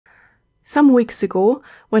Some weeks ago,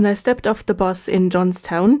 when I stepped off the bus in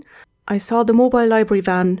Johnstown, I saw the mobile library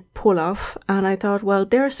van pull off, and I thought, well,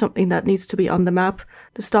 there's something that needs to be on the map,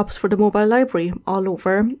 the stops for the mobile library all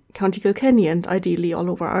over County Kilkenny and ideally all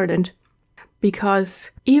over Ireland.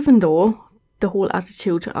 Because even though the whole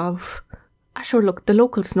attitude of, sure, look, the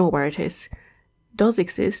locals know where it is, does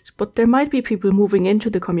exist, but there might be people moving into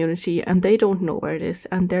the community and they don't know where it is,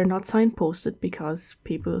 and they're not signposted because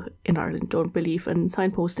people in Ireland don't believe in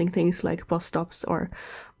signposting things like bus stops or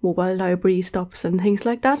mobile library stops and things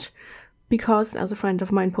like that, because, as a friend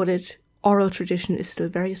of mine put it, oral tradition is still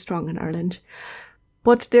very strong in Ireland.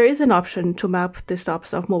 But there is an option to map the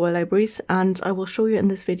stops of mobile libraries, and I will show you in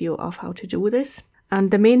this video of how to do this.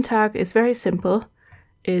 And the main tag is very simple,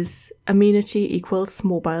 is amenity equals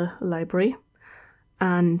mobile library,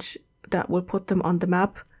 and that will put them on the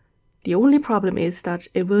map. The only problem is that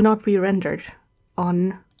it will not be rendered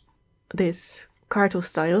on this Carto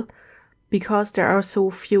style because there are so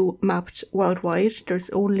few mapped worldwide. There's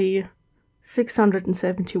only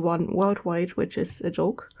 671 worldwide, which is a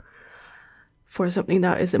joke for something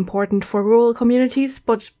that is important for rural communities,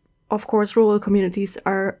 but of course rural communities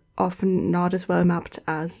are often not as well mapped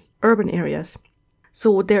as urban areas.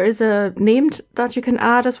 So there is a named that you can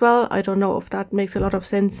add as well. I don't know if that makes a lot of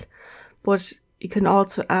sense, but you can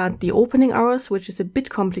also add the opening hours, which is a bit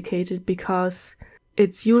complicated because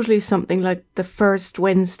it's usually something like the first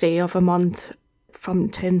Wednesday of a month from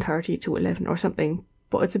 10:30 to 11 or something.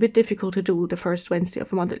 But it's a bit difficult to do the first Wednesday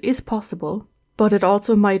of a month. It is possible, but it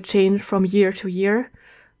also might change from year to year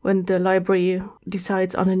when the library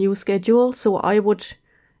decides on a new schedule. So I would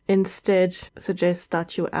instead suggest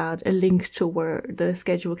that you add a link to where the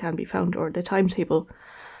schedule can be found or the timetable.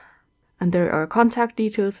 And there are contact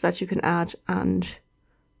details that you can add and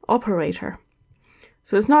operator.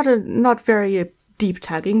 So it's not very deep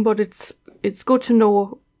tagging, but it's good to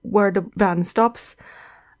know where the van stops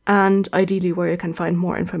and ideally where you can find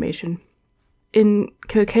more information. In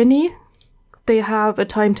Kilkenny, they have a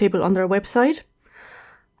timetable on their website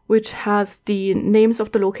which has the names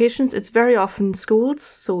of the locations. It's very often schools,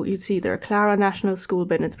 so you see there Clara National School,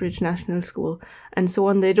 Bennett's National School, and so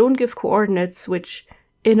on. They don't give coordinates, which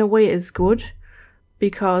in a way is good,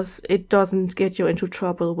 because it doesn't get you into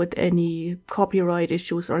trouble with any copyright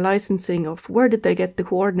issues or licensing of where did they get the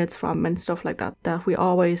coordinates from and stuff like that, that we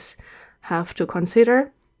always have to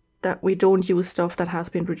consider, that we don't use stuff that has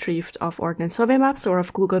been retrieved off Ordnance Survey Maps or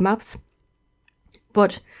of Google Maps.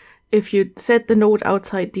 But if you set the note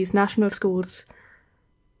outside these national schools,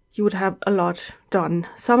 you would have a lot done.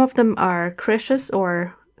 Some of them are creches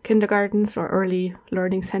or kindergartens or early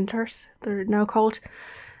learning centres, they're now called.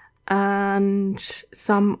 And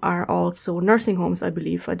some are also nursing homes, I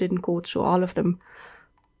believe. I didn't go through all of them.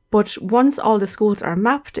 But once all the schools are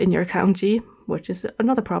mapped in your county, which is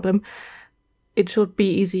another problem, it should be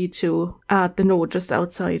easy to add the note just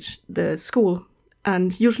outside the school.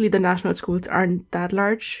 And usually the national schools aren't that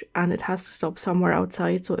large and it has to stop somewhere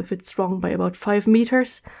outside. So if it's wrong by about 5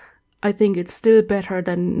 meters, I think it's still better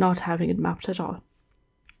than not having it mapped at all.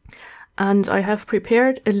 And I have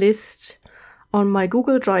prepared a list on my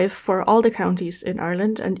Google Drive for all the counties in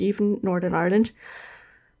Ireland and even Northern Ireland,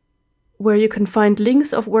 where you can find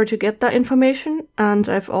links of where to get that information. And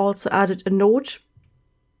I've also added a note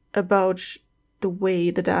about the way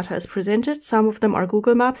the data is presented. Some of them are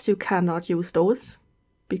Google Maps. You cannot use those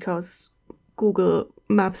because Google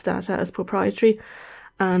Maps data is proprietary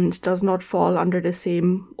and does not fall under the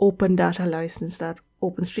same open data license that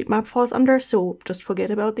OpenStreetMap falls under. So just forget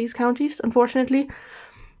about these counties, unfortunately.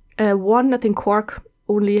 One, I think Cork,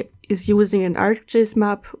 only is using an ArcGIS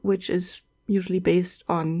map, which is usually based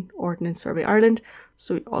on Ordnance Survey Ireland.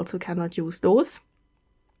 So you also cannot use those.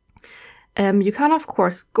 You can, of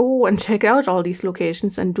course, go and check out all these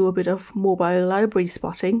locations and do a bit of mobile library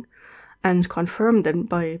spotting and confirm them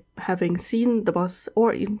by having seen the bus,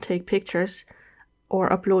 or even take pictures or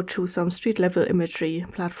upload to some street level imagery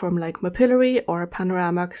platform like Mapillary or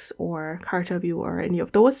Panoramax or CartaView or any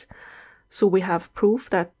of those. So we have proof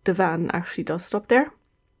that the van actually does stop there.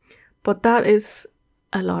 But that is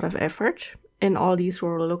a lot of effort in all these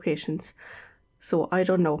rural locations. So I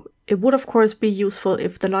don't know. It would of course be useful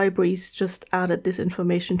if the libraries just added this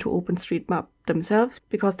information to OpenStreetMap themselves,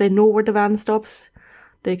 because they know where the van stops,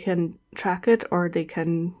 they can track it, or they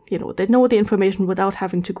can, they know the information without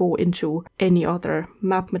having to go into any other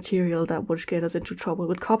map material that would get us into trouble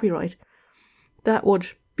with copyright. That would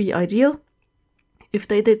be ideal if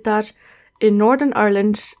they did that. In Northern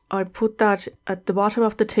Ireland, I put that at the bottom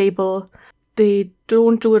of the table. They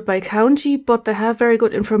don't do it by county, but they have very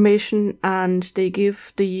good information and they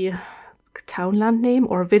give the townland name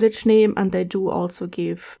or village name, and they do also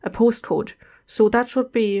give a postcode. So that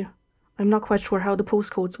should be, I'm not quite sure how the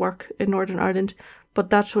postcodes work in Northern Ireland, but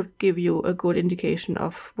that should give you a good indication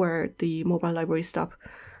of where the mobile libraries stop.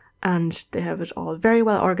 And they have it all very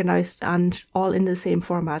well organised and all in the same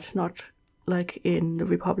format, not like in the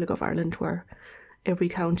Republic of Ireland where every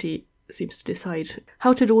county seems to decide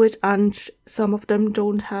how to do it, and some of them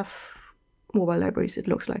don't have mobile libraries, it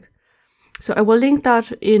looks like. So I will link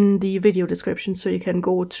that in the video description so you can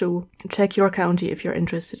go through and check your county if you're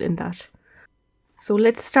interested in that. So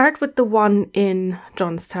let's start with the one in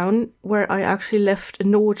Johnstown, where I actually left a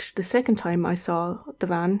note the second time I saw the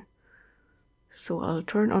van. So I'll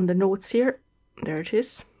turn on the notes here. There it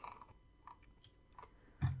is.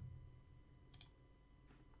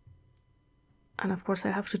 And of course I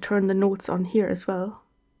have to turn the notes on here as well,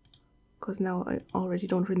 because now I already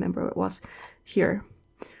don't remember what it was here.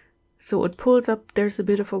 So it pulls up, there's a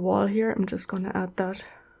bit of a wall here. I'm just going to add that.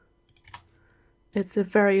 It's a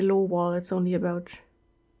very low wall. It's only about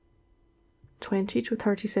 20 to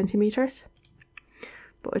 30 centimeters.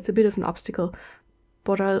 But it's a bit of an obstacle.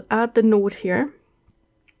 But I'll add the note here.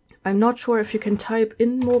 I'm not sure if you can type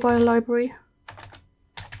in mobile library.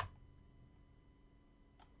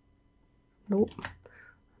 Nope,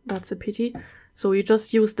 that's a pity. So you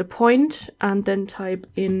just use the point and then type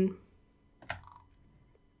in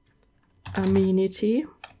amenity,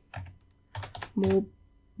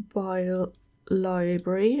 mobile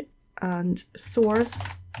library, and source,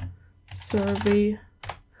 survey,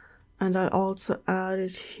 and I'll also add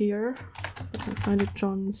it here. I can find it,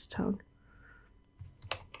 Johnstown.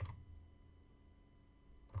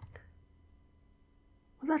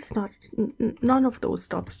 Well, that's not, none of those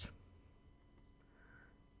stops.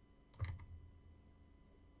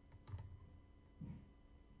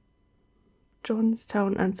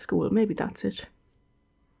 Johnstown and school, maybe that's it.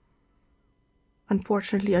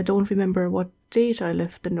 Unfortunately, I don't remember what date I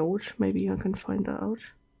left the note. Maybe I can find that out.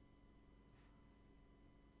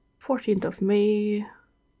 14th of May.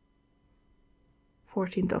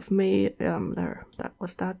 14th of May, there, that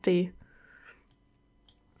was that day.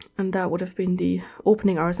 And that would have been the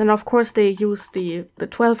opening hours. And of course they use the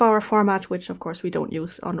 12-hour format, which of course we don't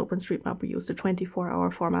use on OpenStreetMap. We use the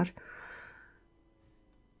 24-hour format.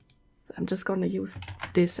 I'm just going to use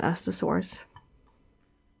this as the source.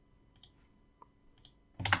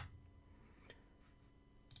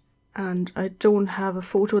 And I don't have a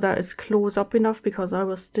photo that is close up enough because I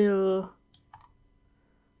was still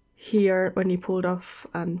here when he pulled off,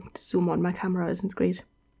 and the zoom on my camera isn't great.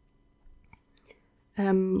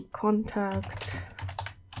 Contact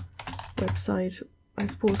website, I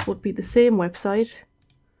suppose, would be the same website.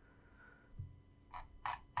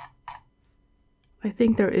 I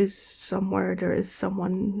think there is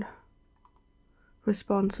someone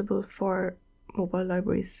responsible for mobile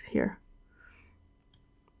libraries here.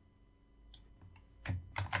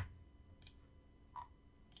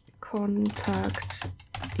 Contact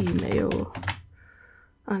email,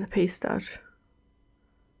 and paste that.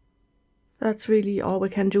 That's really all we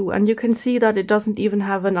can do. And you can see that it doesn't even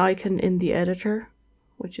have an icon in the editor,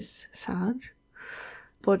 which is sad.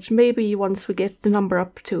 But maybe once we get the number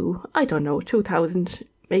up to, I don't know, 2000,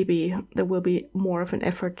 maybe there will be more of an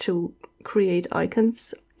effort to create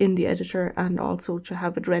icons in the editor and also to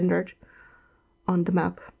have it rendered on the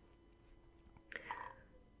map.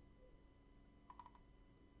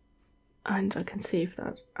 And I can save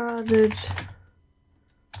that. Added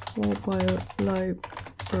mobile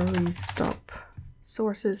library stop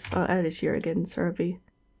sources. I'll add it here again, survey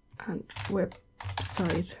and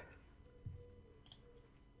website.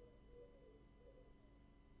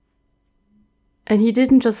 And he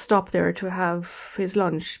didn't just stop there to have his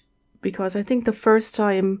lunch, because I think the first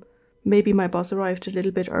time maybe my boss arrived a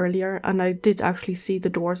little bit earlier and I did actually see the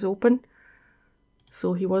doors open.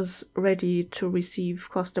 So he was ready to receive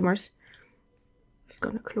customers. Just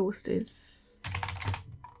gonna close this.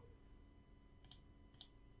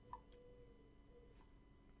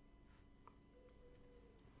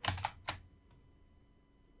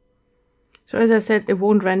 So as I said, it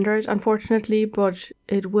won't render it, unfortunately, but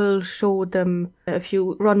it will show them if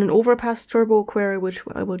you run an overpass-turbo query, which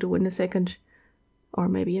I will do in a second, or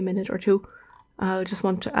maybe a minute or two. I'll just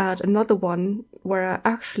want to add another one where I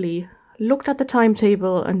actually looked at the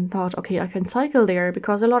timetable and thought, okay, I can cycle there,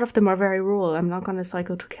 because a lot of them are very rural. I'm not going to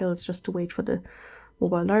cycle to Kills just to wait for the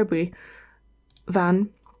mobile library van.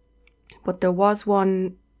 But there was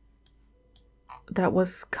one that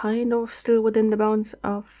was kind of still within the bounds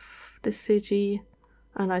of the city,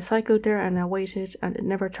 and I cycled there and I waited and it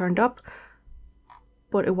never turned up,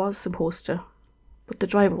 but it was supposed to. But the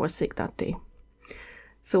driver was sick that day.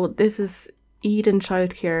 So this is Eden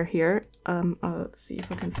Childcare here. I'll see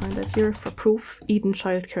if I can find that here for proof. Eden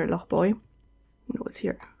Childcare Loughboy. No, it's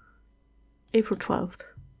here. April 12th.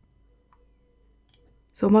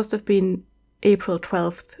 So it must have been April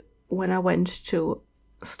 12th when I went to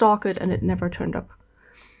stalk it and it never turned up.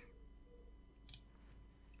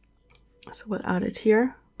 So we'll add it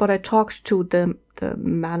here. But I talked to the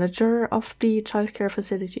manager of the childcare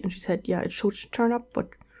facility and she said, yeah, it should turn up, but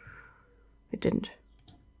it didn't.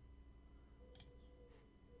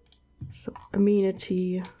 So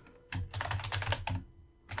amenity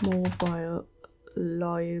mobile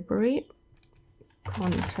library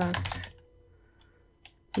contact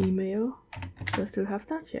email. Do I still have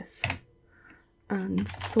that? Yes. And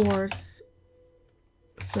source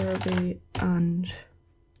survey and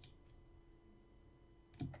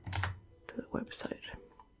the website.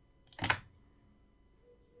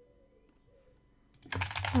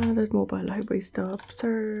 Added mobile library stop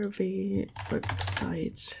survey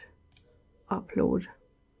website upload.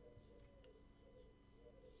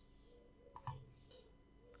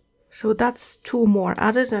 So that's 2 more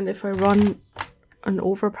added, and if I run an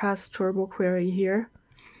overpass-turbo query here,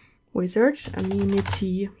 wizard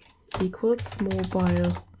amenity equals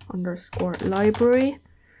mobile underscore library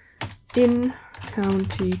in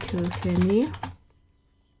County Kilkenny.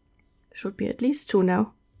 Should be at least 2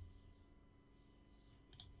 now.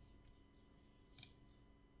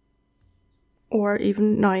 Or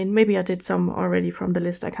even 9. Maybe I did some already from the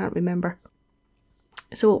list, I can't remember.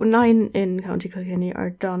 So 9 in County Kilkenny are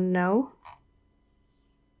done now.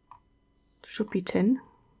 Should be 10.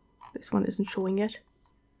 This one isn't showing yet.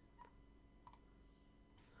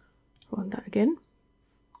 Run that again.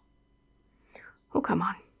 Oh, come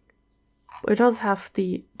on. It does have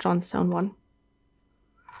the Johnstown one.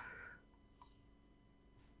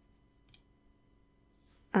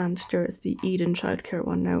 And there is the Eden Childcare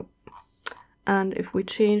one now. And if we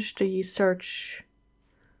change the search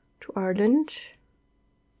to Ireland,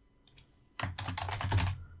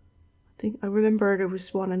 I remember there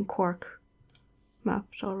was one in Cork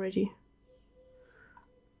mapped already.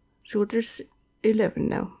 So there's 11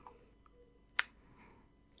 now.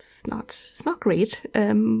 It's not great,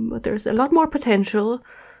 but there's a lot more potential.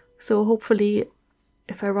 So hopefully,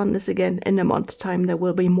 if I run this again in a month's time, there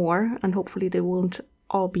will be more, and hopefully they won't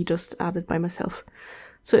all be just added by myself.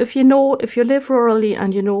 So if you live rurally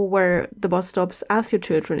and you know where the bus stops, ask your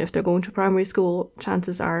children if they're going to primary school.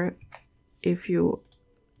 Chances are, if you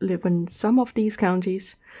live in some of these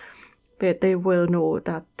counties, that they will know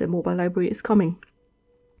that the mobile library is coming.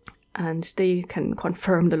 And they can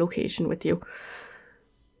confirm the location with you.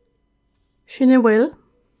 Shinne will.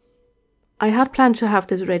 I had planned to have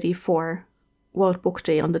this ready for World Book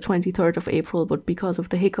Day on the 23rd of April, but because of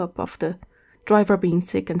the hiccup of the driver being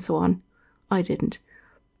sick and so on, I didn't.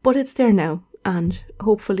 But it's there now, and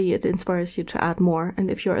hopefully it inspires you to add more. And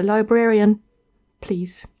if you're a librarian,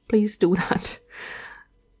 please do that.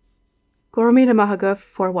 Gormina Mahagov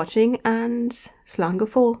for watching, and Slán go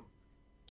fóill.